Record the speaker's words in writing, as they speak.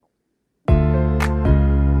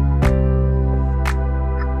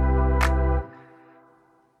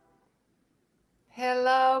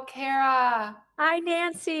Hi,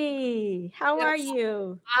 Nancy. How are It's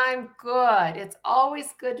you? I'm good. It's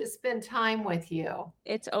always good to spend time with you.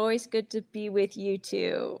 It's always good to be with you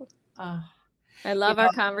too. Uh, I you love our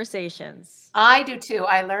know, conversations. I do too.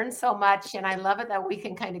 I learn so much, and I love it that we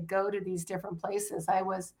can kind of go to these different places. I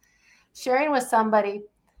was sharing with somebody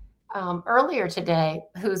earlier today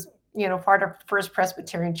who's, part of First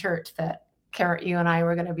Presbyterian Church that Kara, you and I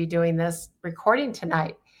were going to be doing this recording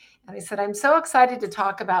tonight. And I said, I'm so excited to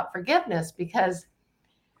talk about forgiveness because,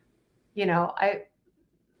 I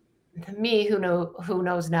to me who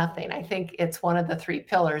knows nothing, I think it's one of the three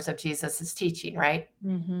pillars of Jesus's teaching, right?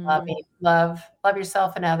 Mm-hmm. Love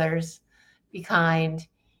yourself and others, be kind,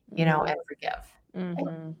 Mm-hmm. and forgive.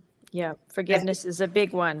 Mm-hmm. Yeah, If, forgiveness is a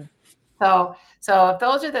big one. so if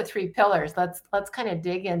those are the three pillars, let's kind of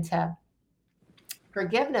dig into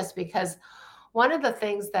forgiveness, because one of the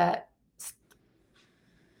things that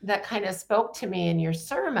kind of spoke to me in your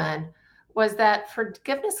sermon was that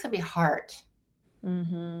forgiveness can be hard.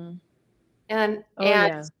 Mm-hmm. And Oh,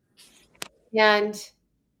 and yeah. and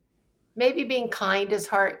maybe being kind is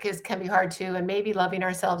hard, because can be hard too, and maybe loving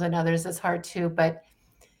ourselves and others is hard too, but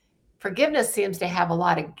forgiveness seems to have a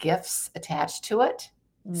lot of gifts attached to it.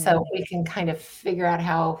 So Mm. we can kind of figure out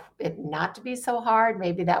how it not to be so hard.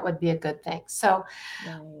 Maybe that would be a good thing. So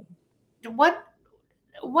Right. what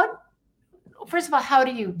what first of all, how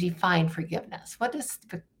do you define forgiveness? What does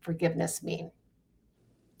forgiveness mean?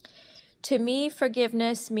 To me,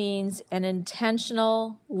 forgiveness means an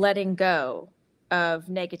intentional letting go of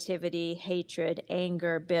negativity, hatred,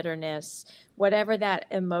 anger, bitterness, whatever that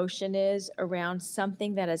emotion is around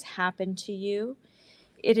something that has happened to you.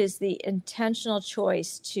 It is the intentional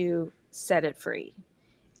choice to set it free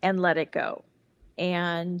and let it go.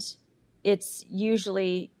 And it's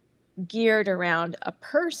usually geared around a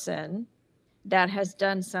person that has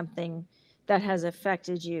done something that has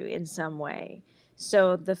affected you in some way.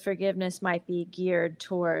 So the forgiveness might be geared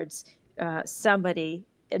towards somebody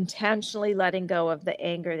intentionally letting go of the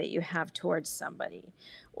anger that you have towards somebody,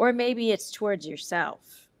 or maybe it's towards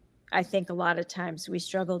yourself. I think a lot of times we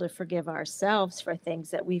struggle to forgive ourselves for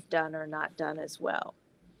things that we've done or not done as well.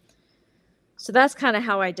 So that's kind of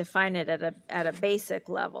how I define it at a basic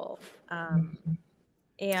level. Um,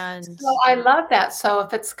 and So I love that. So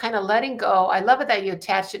if it's kind of letting go, I love it that you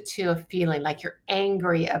attach it to a feeling like you're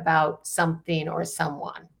angry about something or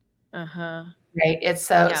someone, uh-huh. right? It's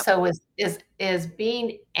so Yeah. so is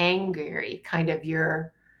being angry kind of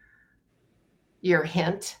your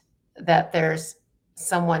hint that there's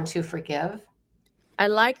someone to forgive? I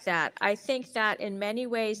like that. I think that in many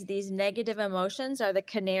ways, these negative emotions are the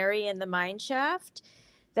canary in the mine shaft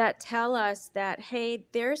that tell us that, hey,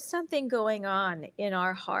 there's something going on in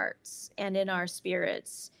our hearts and in our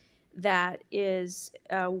spirits that is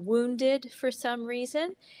wounded for some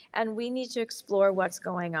reason. And we need to explore what's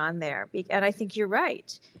going on there. And I think you're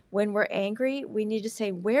right. When we're angry, we need to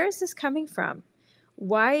say, where is this coming from?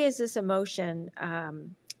 Why is this emotion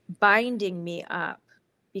binding me up?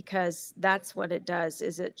 Because that's what it does,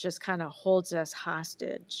 is it just kind of holds us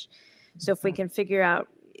hostage. So if we can figure out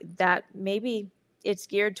that maybe it's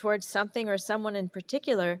geared towards something or someone in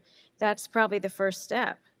particular, that's probably the first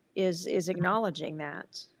step, is acknowledging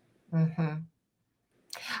that. Mhm.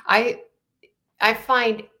 I I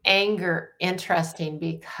find anger interesting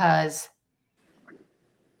because,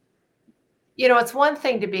 it's one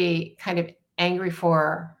thing to be kind of angry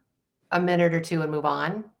for a minute or two and move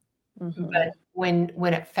on, Mm-hmm. but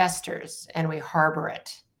when it festers and we harbor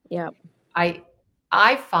it, Yep. I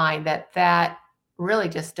I find that really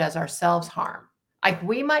just does ourselves harm. Like,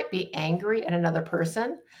 we might be angry at another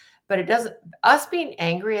person, but it doesn't us being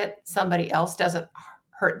angry at somebody else doesn't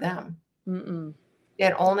hurt them. Mm-mm.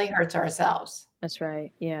 It only hurts ourselves. That's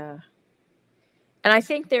right. Yeah. And I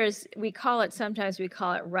think sometimes we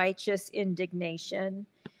call it righteous indignation.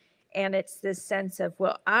 And it's this sense of,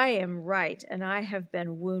 well, I am right and I have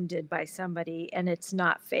been wounded by somebody and it's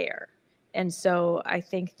not fair. And so I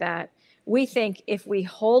think that we think if we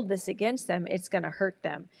hold this against them, it's going to hurt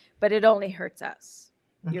them, but it only hurts us.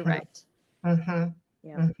 You're Mhm, right. mhm,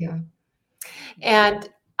 Yeah. mhm. And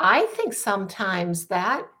I think sometimes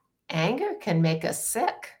that anger can make us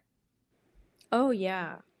sick. Oh,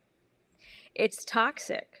 yeah. It's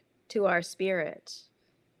toxic to our spirit.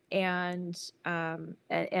 And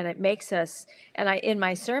it makes us, and I in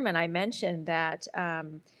my sermon I mentioned that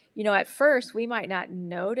at first we might not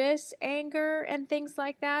notice anger and things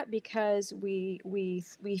like that because we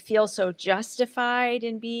feel so justified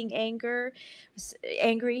in being angry.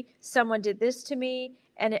 Someone did this to me,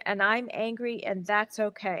 and I'm angry, and that's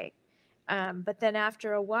okay. But then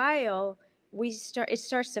after a while, it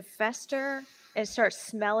starts to fester, it starts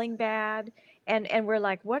smelling bad, and we're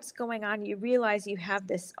like, what's going on? You realize you have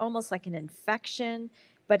this almost like an infection,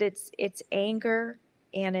 but it's anger,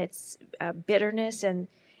 and it's bitterness, and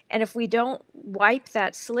if we don't wipe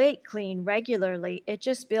that slate clean regularly, it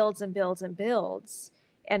just builds and builds and builds,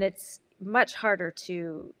 and it's much harder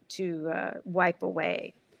to wipe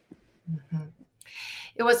away. Mhm.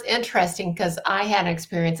 It was interesting because I had an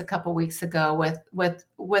experience a couple weeks ago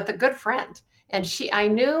with a good friend, and I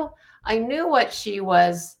knew what she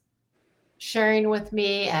was sharing with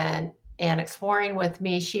me and exploring with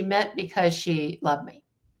me. She meant because she loved me.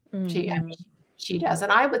 I Hmm. mean, she does,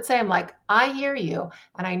 and I would say, I'm like, I hear you,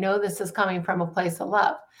 and I know this is coming from a place of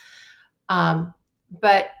love, um,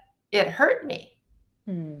 but it hurt me,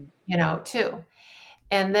 Hmm. too.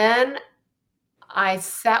 And then I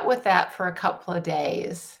sat with that for a couple of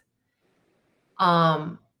days,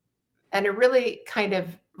 um, and it really kind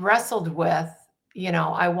of wrestled with,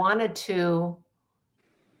 I wanted to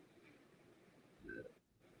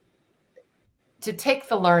take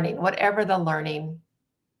the learning, whatever the learning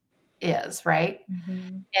is, right?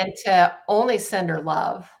 Hmm. And to only send her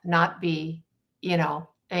love, not be,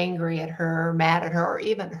 angry at her, mad at her, or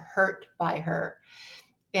even hurt by her.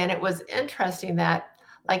 And it was interesting that,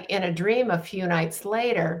 like in a dream a few nights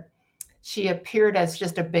later, she appeared as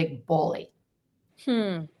just a big bully.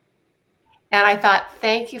 Hmm. And I thought,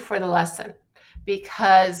 thank you for the lesson,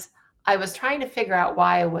 because I was trying to figure out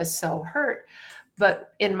why I was so hurt.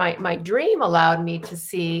 But in my dream allowed me to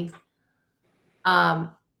see,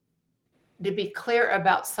 um, to be clear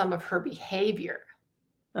about some of her behavior.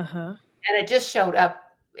 Uh-huh. And it just showed up.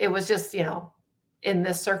 It was just, in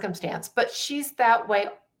this circumstance. But she's that way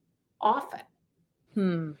often.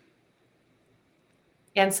 Hmm.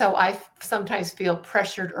 And so I sometimes feel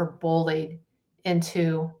pressured or bullied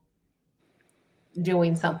into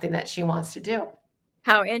doing something that she wants to do.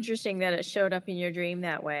 How interesting that it showed up in your dream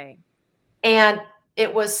that way. And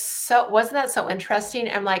wasn't that so interesting?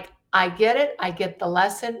 I'm like, I get it. I get the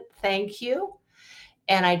lesson. Thank you.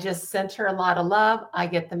 And I just sent her a lot of love. I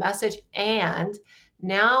get the message. And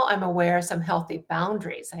now I'm aware of some healthy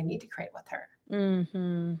boundaries I need to create with her.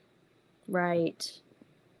 Hmm. Right.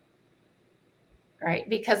 Right.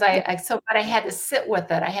 Because Yeah. but I had to sit with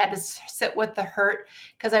it. I had to sit with the hurt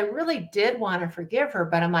because I really did want to forgive her.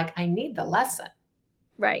 But I'm like, I need the lesson.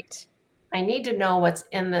 Right. I need to know what's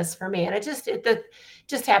in this for me. And it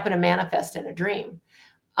just happened to manifest in a dream.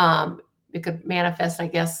 Um, it could manifest, I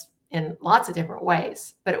guess, in lots of different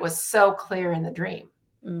ways, but it was so clear in the dream.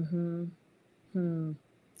 Hmm. Hmm.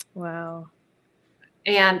 Wow.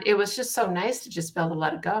 And it was just so nice to just be able to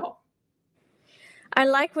let it go. I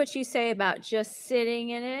like what you say about just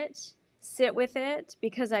sitting in it, sit with it,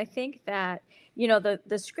 because I think that,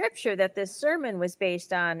 the scripture that this sermon was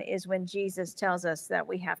based on is when Jesus tells us that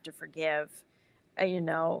we have to forgive, and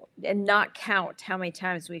not count how many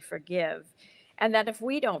times we forgive. And that if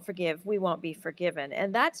we don't forgive, we won't be forgiven.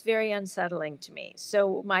 And that's very unsettling to me.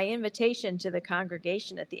 So, my invitation to the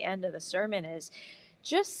congregation at the end of the sermon is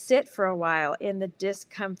just sit for a while in the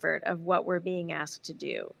discomfort of what we're being asked to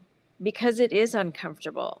do, because it is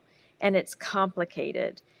uncomfortable and it's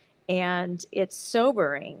complicated and it's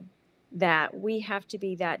sobering that we have to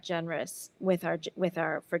be that generous with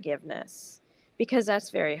our forgiveness, because that's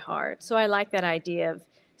very hard. So I like that idea of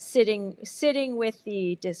sitting with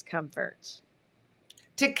the discomfort.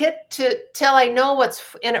 To get to till I know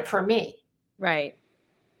what's in it for me. Right.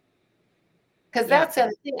 Because Yep. that's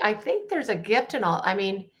the thing. I think there's a gift in all. I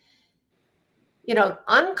mean,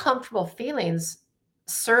 uncomfortable feelings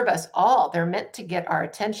serve us all. They're meant to get our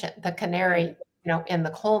attention. The Right. canary, in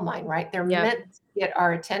the coal mine, right? They're Yep. meant to get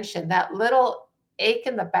our attention. That little ache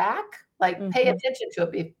in the back, like pay Hmm. attention to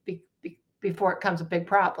it before it becomes a big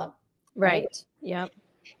problem, right? Right. Yep.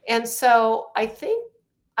 And so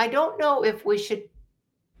I don't know if we should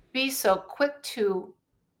be so quick to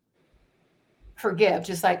forgive,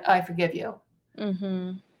 just like I forgive you,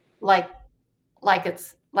 Hmm. like like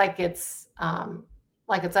it's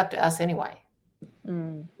up to us anyway.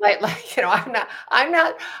 Mm. I'm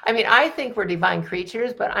not, I mean, I think we're divine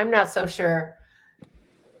creatures, but I'm not so sure.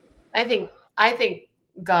 I think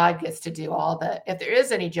God gets to do all the, if there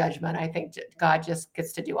is any judgment, I think God just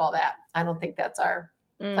gets to do all that. I don't think that's our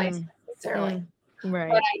place Mm. necessarily. Mm. But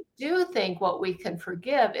Right. I do think what we can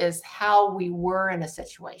forgive is how we were in a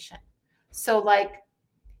situation. So, like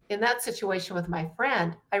in that situation with my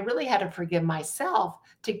friend, I really had to forgive myself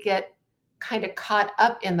to get kind of caught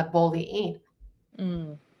up in the bullying.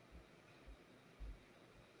 Mm.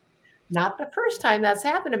 Not the first time that's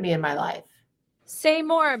happened to me in my life. Say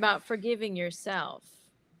more about forgiving yourself.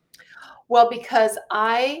 Well, because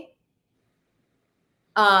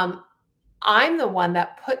um I'm the one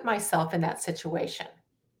that put myself in that situation.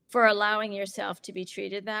 For allowing yourself to be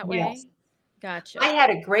treated that Yes. way? Gotcha. I had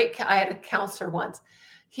a counselor once.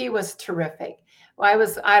 He was terrific. Well,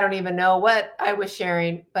 I don't even know what I was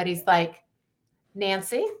sharing, but he's like,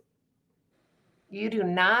 Nancy, you do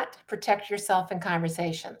not protect yourself in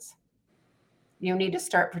conversations. You need to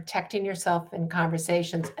start protecting yourself in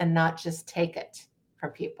conversations and not just take it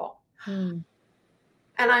from people. Hmm.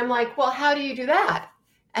 And I'm like, well, how do you do that?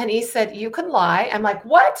 And he said, you can lie. I'm like,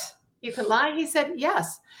 what? You can lie? He said,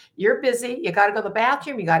 yes. You're busy. You got to go to the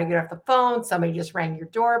bathroom. You got to get off the phone. Somebody just rang your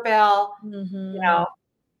doorbell. You Mhm. know,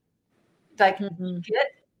 like Mhm.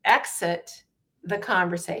 exit the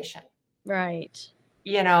conversation, Right.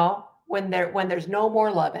 when there's no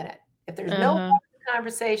more love in it. If there's no Uh-huh. more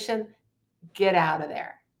conversation, get out of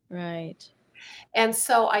there. Right. And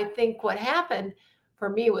so I think what happened for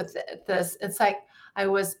me with this, it's like I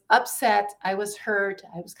was upset, I was hurt,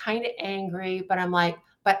 I was kind of angry, but I'm like,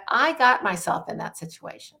 but I got myself in that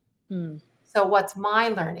situation. Hmm. So what's my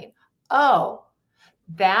learning? Oh,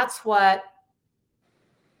 that's what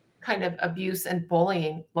kind of abuse and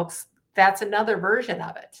bullying looks, that's another version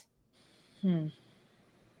of it. Hmm.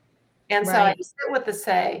 And so I Right. sit with the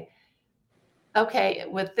say, okay,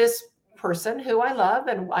 with this person who I love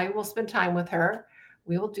and I will spend time with her,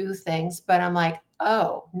 we will do things, but I'm like,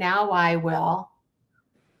 oh, now I will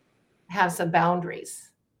have some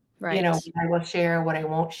boundaries. Right. What I will share, what I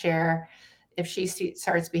won't share. If she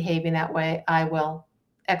starts behaving that way, I will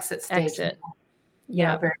exit stage, Exit.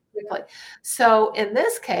 Yep. very quickly. So in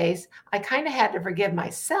this case, I kind of had to forgive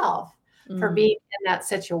myself for Mm. being in that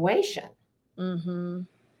situation. Mhm.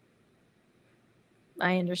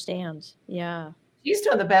 I understand. Yeah. She's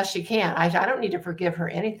doing the best she can. I don't need to forgive her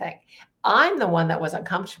anything. I'm the one that was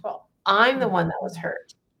uncomfortable. I'm the Mm. one that was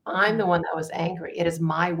hurt. I'm the Mm. one that was angry. It is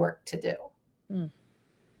my work to do. Mm.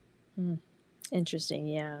 Mm. Interesting.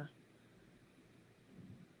 Yeah.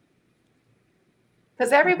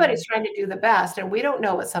 Because Yeah. everybody's trying to do the best, and we don't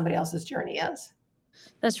know what somebody else's journey is,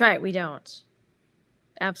 That's right. We don't.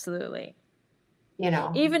 Absolutely. you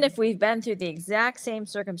know. Even if we've been through the exact same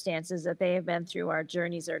circumstances that they have been through, our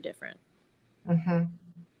journeys are different. Mhm,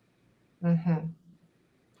 mhm.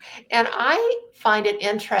 And I find it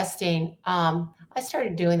interesting, I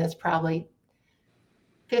started doing this probably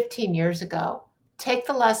 15 years ago. Take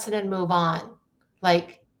the lesson and move on.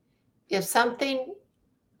 Like, if something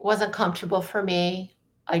wasn't comfortable for me,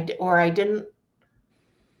 or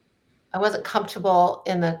I wasn't comfortable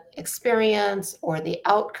in the experience or the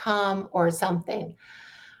outcome or something,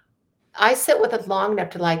 I sit with it long enough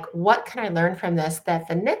to like, what can I learn from this that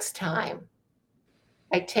the next time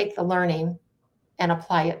I take the learning and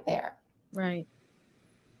apply it there? Right.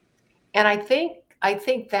 And I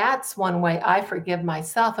think that's one way I forgive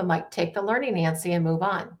myself. I'm like, take the learning, Nancy, and move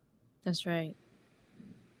on. That's right.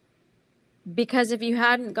 Because if you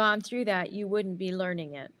hadn't gone through that, you wouldn't be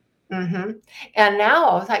learning it. Hmm. And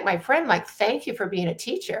now it's like my friend, like, thank you for being a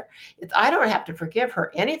teacher. I don't have to forgive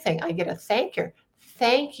her anything. I get a thank you.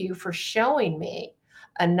 Thank you for showing me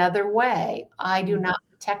another way I do Mm. not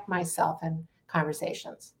protect myself in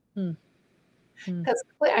conversations. Mm. Mm. Because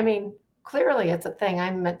I mean, clearly it's a thing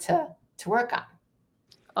I'm meant to work on.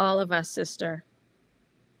 All of us, sister.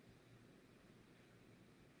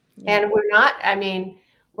 Yep. And we're not, I mean,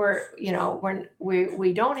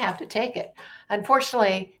 we don't have to take it.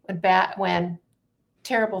 Unfortunately, when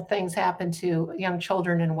terrible things happen to young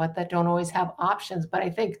children and what that don't always have options, but I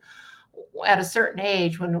think at a certain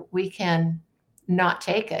age when we can not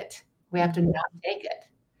take it, we have to Mhm. not take it.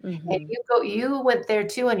 And Mhm. you went there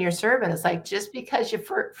too in your servant. It's like just because you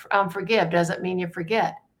forgive doesn't mean you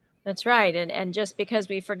forget. That's right. And just because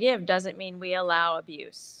we forgive doesn't mean we allow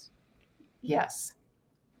abuse. Yes.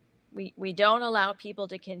 We don't allow people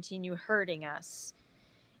to continue hurting us,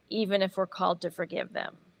 even if we're called to forgive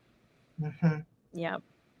them. Hmm. Yep.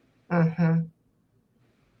 Hmm.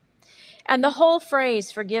 And the whole phrase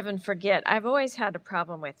forgive and forget, I've always had a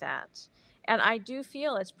problem with that. And I do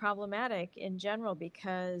feel it's problematic in general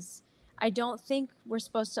because I don't think we're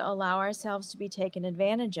supposed to allow ourselves to be taken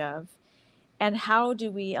advantage of. And how do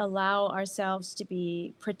we allow ourselves to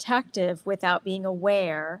be protective without being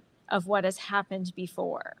aware of what has happened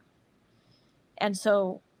before? And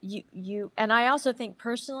so and I also think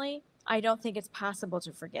personally, I don't think it's possible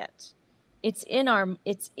to forget. It's in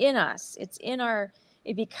us.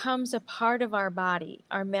 It becomes a part of our body,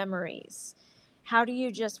 our memories. How do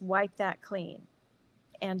you just wipe that clean?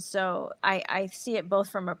 And so I see it both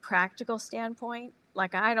from a practical standpoint.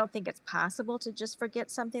 Like, I don't think it's possible to just forget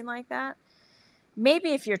something like that.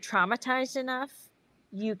 Maybe if you're traumatized enough,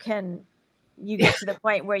 you can, you get to the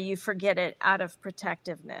point where you forget it out of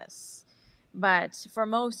protectiveness. But for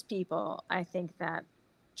most people, I think that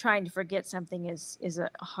trying to forget something is a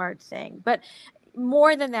hard thing. But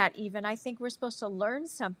more than that, even, I think we're supposed to learn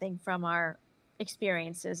something from our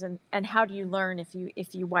experiences. And how do you learn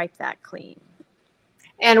if you wipe that clean?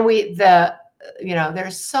 And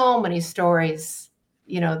there's so many stories,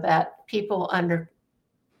 that people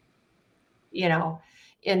you know,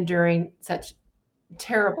 enduring such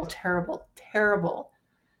terrible, terrible, terrible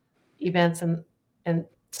events and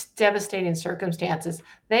devastating circumstances,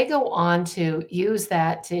 they go on to use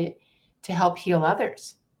that to help heal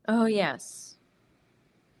others. Oh, yes.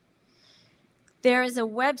 There is a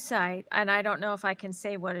website, and I don't know if I can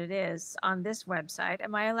say what it is on this website.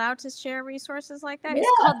 Am I allowed to share resources like that? It's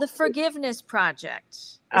Yeah. called the Forgiveness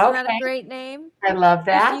Project. Isn't that a Okay. great name? I love If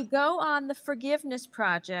that. you go on the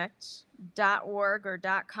forgivenessproject.org or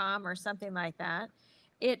 .com or something like that,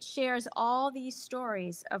 it shares all these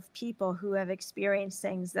stories of people who have experienced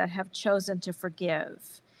things that have chosen to forgive.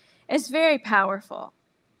 It's very powerful.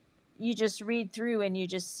 You just read through and you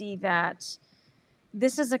just see that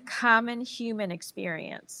this is a common human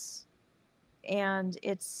experience, and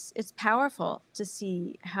it's powerful to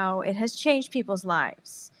see how it has changed people's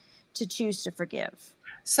lives to choose to forgive.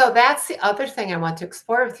 So that's the other thing I want to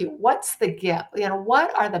explore with you. What's the gift?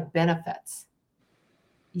 What are the benefits,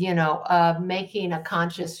 of making a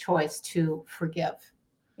conscious choice to forgive?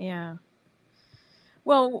 Yeah.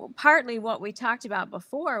 Well, partly what we talked about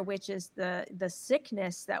before, which is the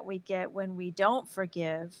sickness that we get when we don't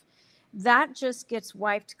forgive, that just gets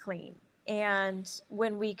wiped clean. And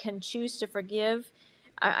when we can choose to forgive,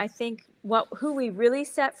 I think who we really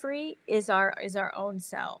set free is our own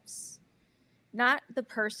selves, not the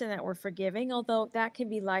person that we're forgiving, although that can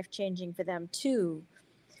be life changing for them too.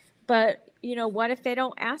 But, what if they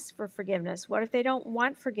don't ask for forgiveness? What if they don't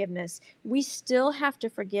want forgiveness? We still have to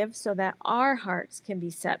forgive so that our hearts can be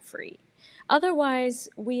set free. Otherwise,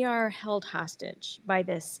 we are held hostage by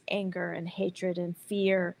this anger and hatred and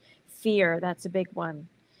fear. Fear, that's a big one.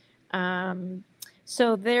 Um,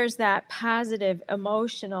 so there's that positive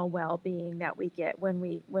emotional well-being that we get when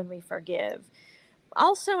we forgive.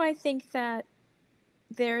 Also, I think that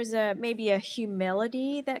there's maybe a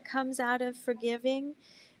humility that comes out of forgiving,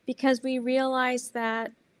 because we realize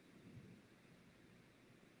that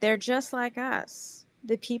they're just like us.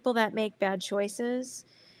 The people that make bad choices,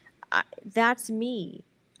 that's me.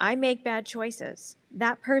 I make bad choices.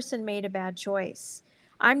 That person made a bad choice.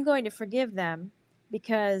 I'm going to forgive them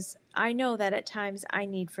because I know that at times I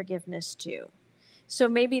need forgiveness too. So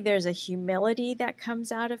maybe there's a humility that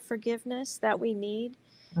comes out of forgiveness that we need,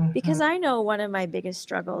 because Mhm. I know one of my biggest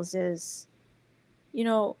struggles is, you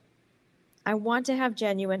know, I want to have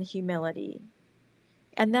genuine humility,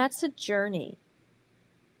 and that's a journey.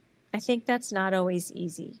 I think that's not always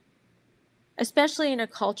easy, especially in a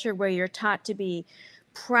culture where you're taught to be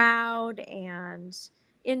proud and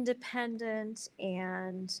independent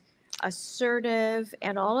and assertive,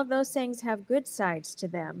 and all of those things have good sides to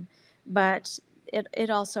them, but it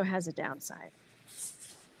also has a downside.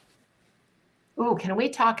 Ooh, can we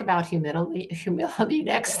talk about humility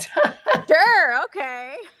next? Sure,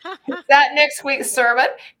 okay. That next week's sermon?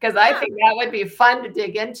 Because I Yeah, think that would be fun to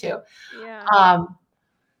dig into. yeah. Um,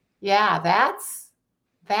 yeah,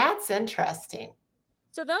 that's interesting.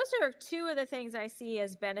 So those are two of the things I see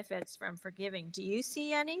as benefits from forgiving. Do you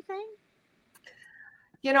see anything?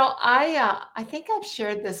 I think I've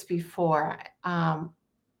shared this before, and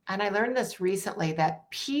I learned this recently that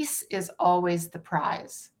peace is always the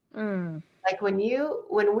prize. Mm, Like when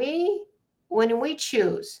we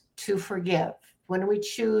choose to forgive, when we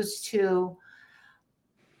choose to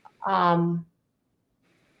um,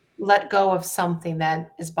 let go of something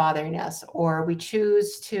that is bothering us, or we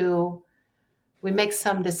make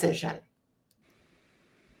some decision.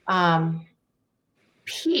 Um,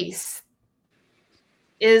 Peace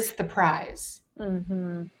is the prize. mm-hmm.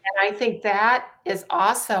 And I think that is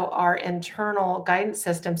also our internal guidance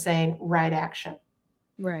system saying right action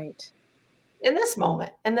Right, in this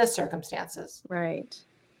moment, in this circumstances. right.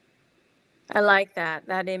 I like that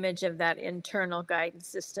image of that internal guidance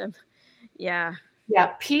system. Yeah.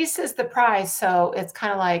 Yeah, peace is the prize. So it's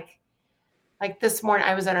kind of like this morning,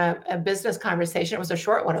 I was in a business conversation. It was a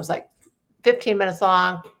short one. It was like 15 minutes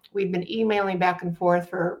long. We'd been emailing back and forth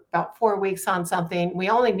for about 4 weeks on something.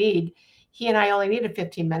 He and I only needed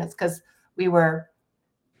 15 minutes because we were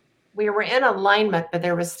we were in alignment, but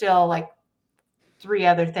there was still like three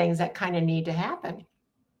other things that kind of need to happen.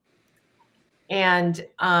 And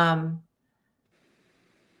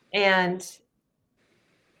and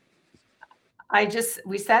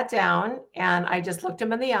we sat down and I just looked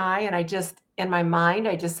him in the eye and in my mind,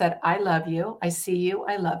 I just said, I love you. I see you.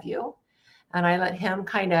 I love you. And I let him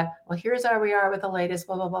kind of, well, here's where we are with the latest,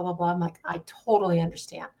 blah, blah, blah, blah, blah. I'm like, I totally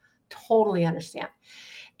understand. Totally understand.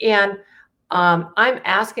 And I'm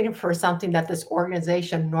asking for something that this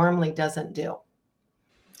organization normally doesn't do.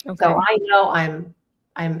 Okay. So I know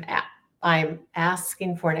I'm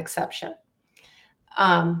asking for an exception.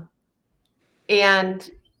 And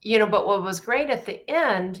but what was great at the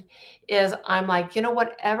end is I'm like,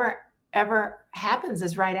 whatever ever happens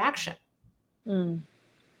is right action. Mm.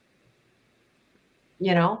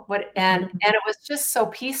 And it was just so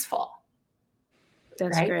peaceful.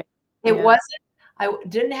 That's Right? great. It Yeah. wasn't, I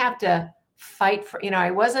didn't have to fight for,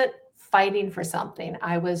 I wasn't fighting for something.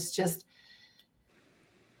 I was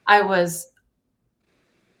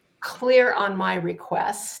clear on my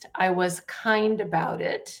request. I was kind about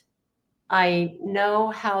it. I know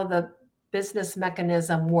how the business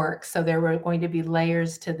mechanism works. So there were going to be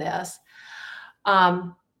layers to this.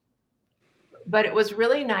 But it was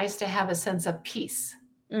really nice to have a sense of peace.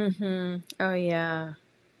 Mm-hmm. Oh, yeah.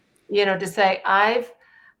 To say I've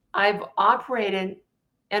operated,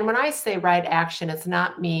 and when I say right action, it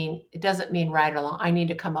doesn't mean right along. I need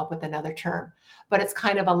to come up with another term, but it's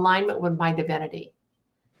kind of alignment with my divinity.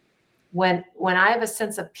 When I have a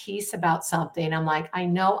sense of peace about something, I'm like, I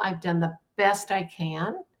know I've done the best I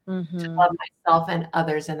can to love myself and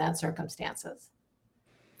others in that circumstances.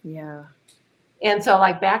 Yeah. And so,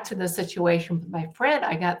 like, back to the situation with my friend,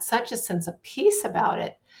 I got such a sense of peace about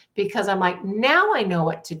it because I'm like, now I know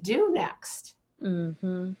what to do next.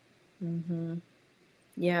 Mm-hmm. Mm-hmm.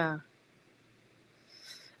 Yeah.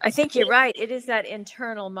 I think you're right. It is that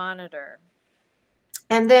internal monitor.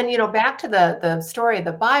 And then, back to the story of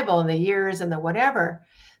the Bible and the years and the whatever.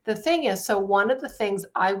 The thing is, so one of the things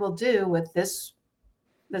I will do with this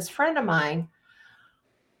friend of mine,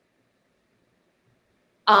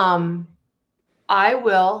 I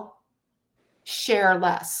will share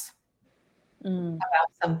less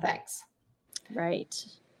about some things. Right.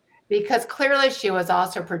 Because clearly she was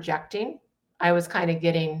also projecting. I was kind of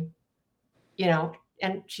getting,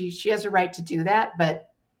 and she has a right to do that, but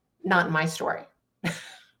not in my story.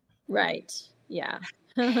 Right. Yeah.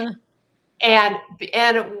 And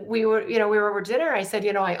we were over dinner. I said,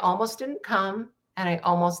 I almost didn't come and I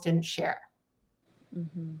almost didn't share.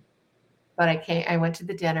 Mm-hmm. But I went to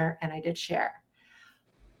the dinner and I did share.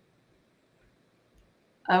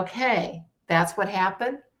 Okay, that's what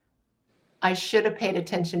happened. I should have paid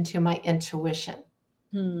attention to my intuition.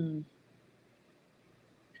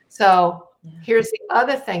 So here's the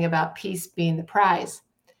other thing about peace being the prize.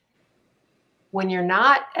 When you're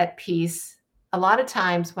not at peace, a lot of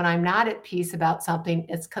times when I'm not at peace about something,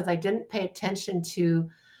 it's because I didn't pay attention to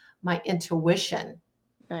my intuition.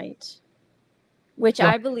 Right. Which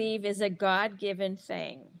I believe is a God-given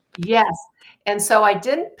thing. Yes. And so I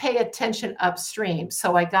didn't pay attention upstream.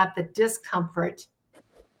 So I got the discomfort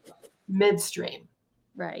midstream.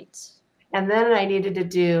 Right. And then I needed to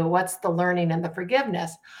do what's the learning and the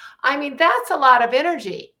forgiveness. I mean, that's a lot of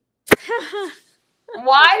energy.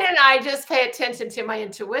 Why didn't I just pay attention to my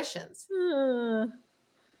intuitions?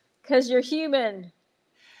 Because you're human.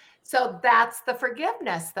 So that's the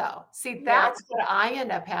forgiveness, though. See, that's what I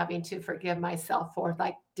end up having to forgive myself for.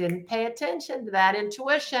 Like, didn't pay attention to that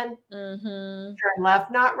intuition. Turn left,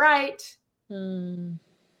 not right.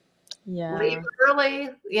 Yeah. Leave early,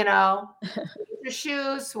 leave your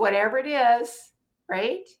shoes, whatever it is,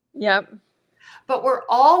 right? Yep. But we're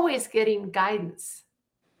always getting guidance.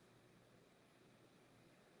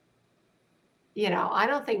 I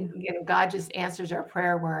don't think God just answers our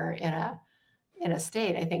prayer when we're in a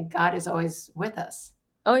state. I think God is always with us.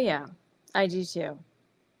 Oh, yeah. I do too.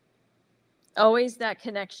 Always that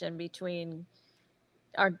connection between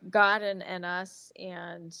our God and us,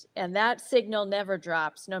 and that signal never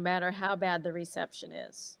drops, no matter how bad the reception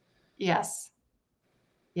is. Yes.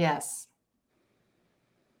 Yes.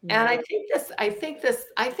 Yeah. And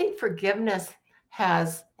I think forgiveness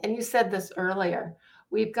has, and you said this earlier,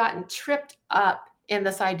 we've gotten tripped up in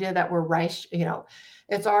this idea that we're right,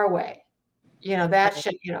 it's our way, that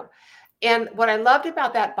should, and what I loved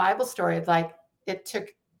about that Bible story is like, it took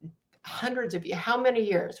hundreds of years, how many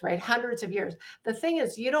years, right? Hundreds of years. The thing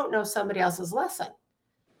is, you don't know somebody else's lesson.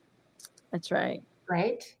 That's right.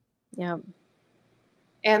 Right? Yeah.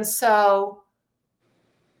 And so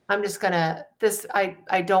I'm just gonna,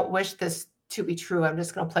 I don't wish this to be true. I'm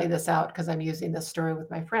just gonna play this out because I'm using this story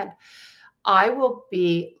with my friend. I will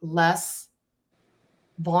be less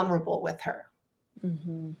vulnerable with her.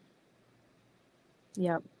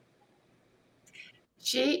 Yep.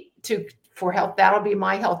 For help, that'll be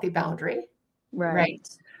my healthy boundary. Right.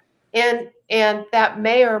 And that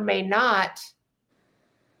may or may not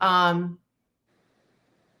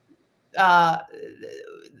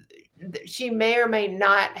she may or may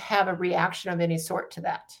not have a reaction of any sort to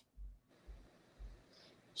that.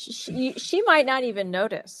 She might not even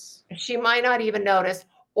notice. She might not even notice,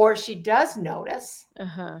 or she does notice.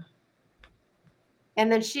 Uh-huh.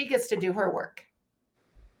 And then she gets to do her work.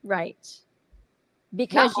 Right.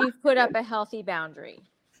 Because you've put up a healthy boundary.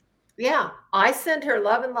 Yeah. I send her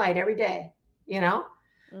love and light every day.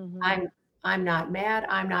 Mm-hmm. I'm not mad.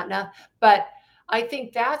 I'm not nothing. But I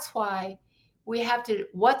think that's why we have to,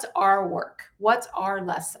 what's our work? What's our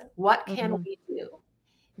lesson? What can we do?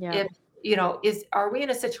 Yeah. If, are we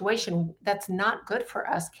in a situation that's not good for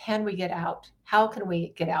us? Can we get out? How can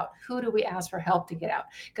we get out? Who do we ask for help to get out?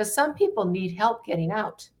 Because some people need help getting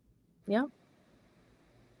out. Yeah.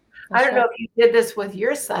 I don't know if you did this with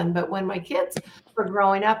your son, but when my kids were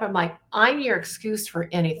growing up, I'm like, I'm your excuse for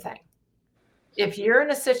anything. If you're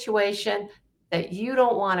in a situation that you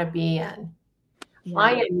don't want to be in,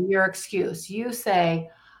 I am your excuse. You say,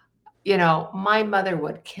 my mother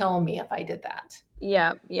would kill me if I did that.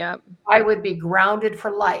 Yeah. Yeah. I would be grounded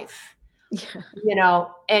for life. Yeah.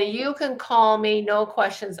 And you can call me, no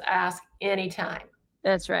questions asked, anytime.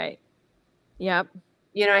 That's right. Yep.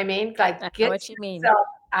 You know what I mean? Like, I get know what you mean. yourself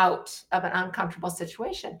out of an uncomfortable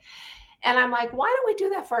situation. And I'm like, why don't we do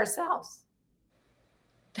that for ourselves?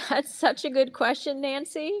 That's such a good question,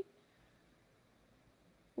 Nancy.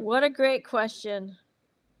 What a great question.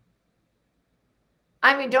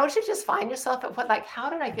 I mean, don't you just find yourself at like, how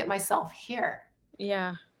did I get myself here?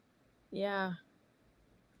 Yeah. Yeah.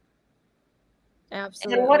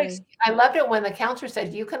 Absolutely. And I loved it when the counselor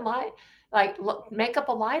said, you can lie, like make up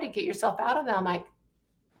a lie to get yourself out of that. I'm like,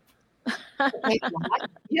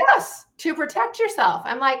 yes, to protect yourself.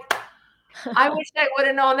 I'm like, I wish I would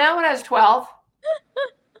have known that when I was 12.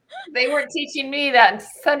 They weren't teaching me that in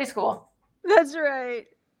Sunday school. That's right.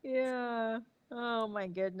 Yeah. Oh my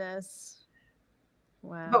goodness.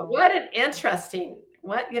 Wow. But what an interesting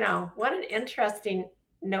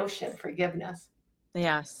notion, forgiveness.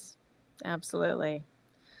 Yes, absolutely.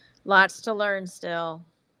 Lots to learn still.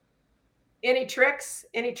 Any tricks,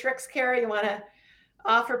 Kara, you want to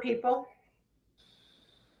offer people?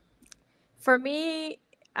 For me,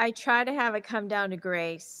 I try to have it come down to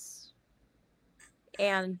grace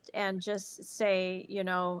and just say,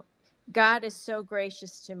 God is so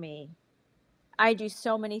gracious to me. I do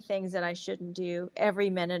so many things that I shouldn't do every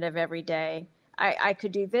minute of every day. I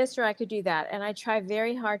could do this or I could do that. And I try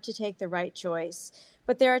very hard to take the right choice.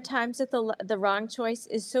 But there are times that the wrong choice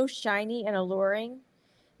is so shiny and alluring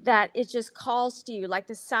that it just calls to you like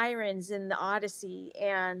the sirens in the Odyssey.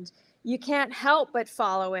 And you can't help but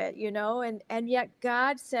follow it, and yet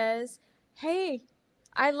God says, hey,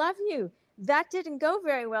 I love you. That didn't go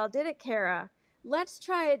very well, did it, Kara? Let's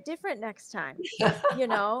try it different next time,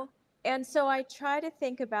 And so I try to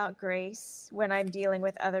think about grace when I'm dealing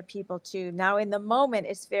with other people too. Now, in the moment,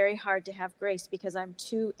 it's very hard to have grace because I'm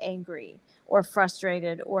too angry or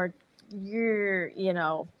frustrated or,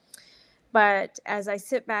 But as I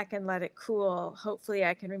sit back and let it cool, hopefully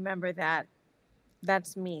I can remember that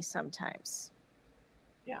that's me sometimes.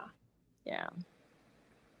 Yeah. Yeah.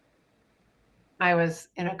 I was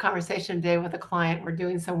in a conversation today with a client. We're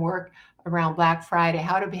doing some work around Black Friday,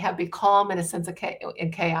 how to be calm in a sense of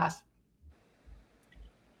in chaos.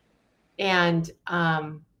 And,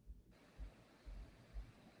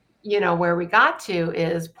 where we got to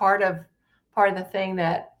is part of the thing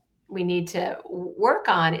that we need to work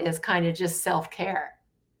on is kind of just self-care.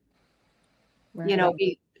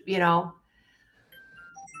 Right.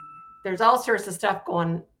 There's all sorts of stuff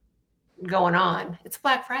going on. It's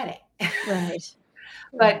Black Friday. Right.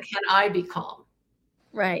 But can I be calm?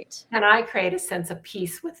 Right. Can I create a sense of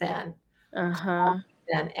peace within? Uh-huh.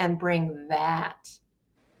 And bring that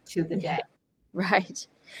to the day. Right.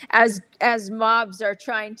 As mobs are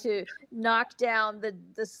trying to knock down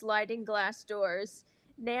the sliding glass doors,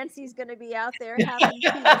 Nancy's going to be out there having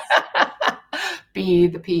peace. Be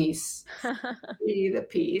the peace. Be the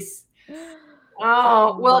peace.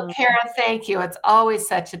 Oh, well, Kara, thank you. It's always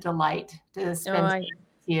such a delight to spend time with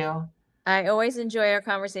you. I always enjoy our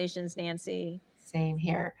conversations, Nancy. Same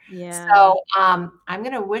here. Yeah. So I'm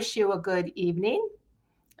going to wish you a good evening.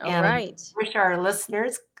 All right. Wish our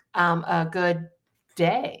listeners a good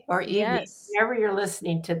day or evening, whenever you're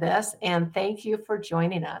listening to this. And thank you for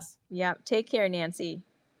joining us. Yeah. Take care, Nancy.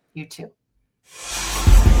 You too.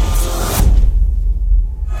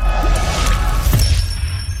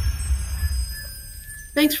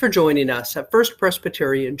 Thanks for joining us at First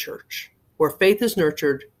Presbyterian Church, where faith is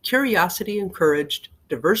nurtured, curiosity encouraged,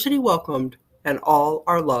 diversity welcomed, and all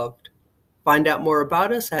are loved. Find out more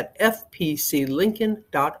about us at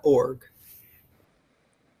fpclincoln.org.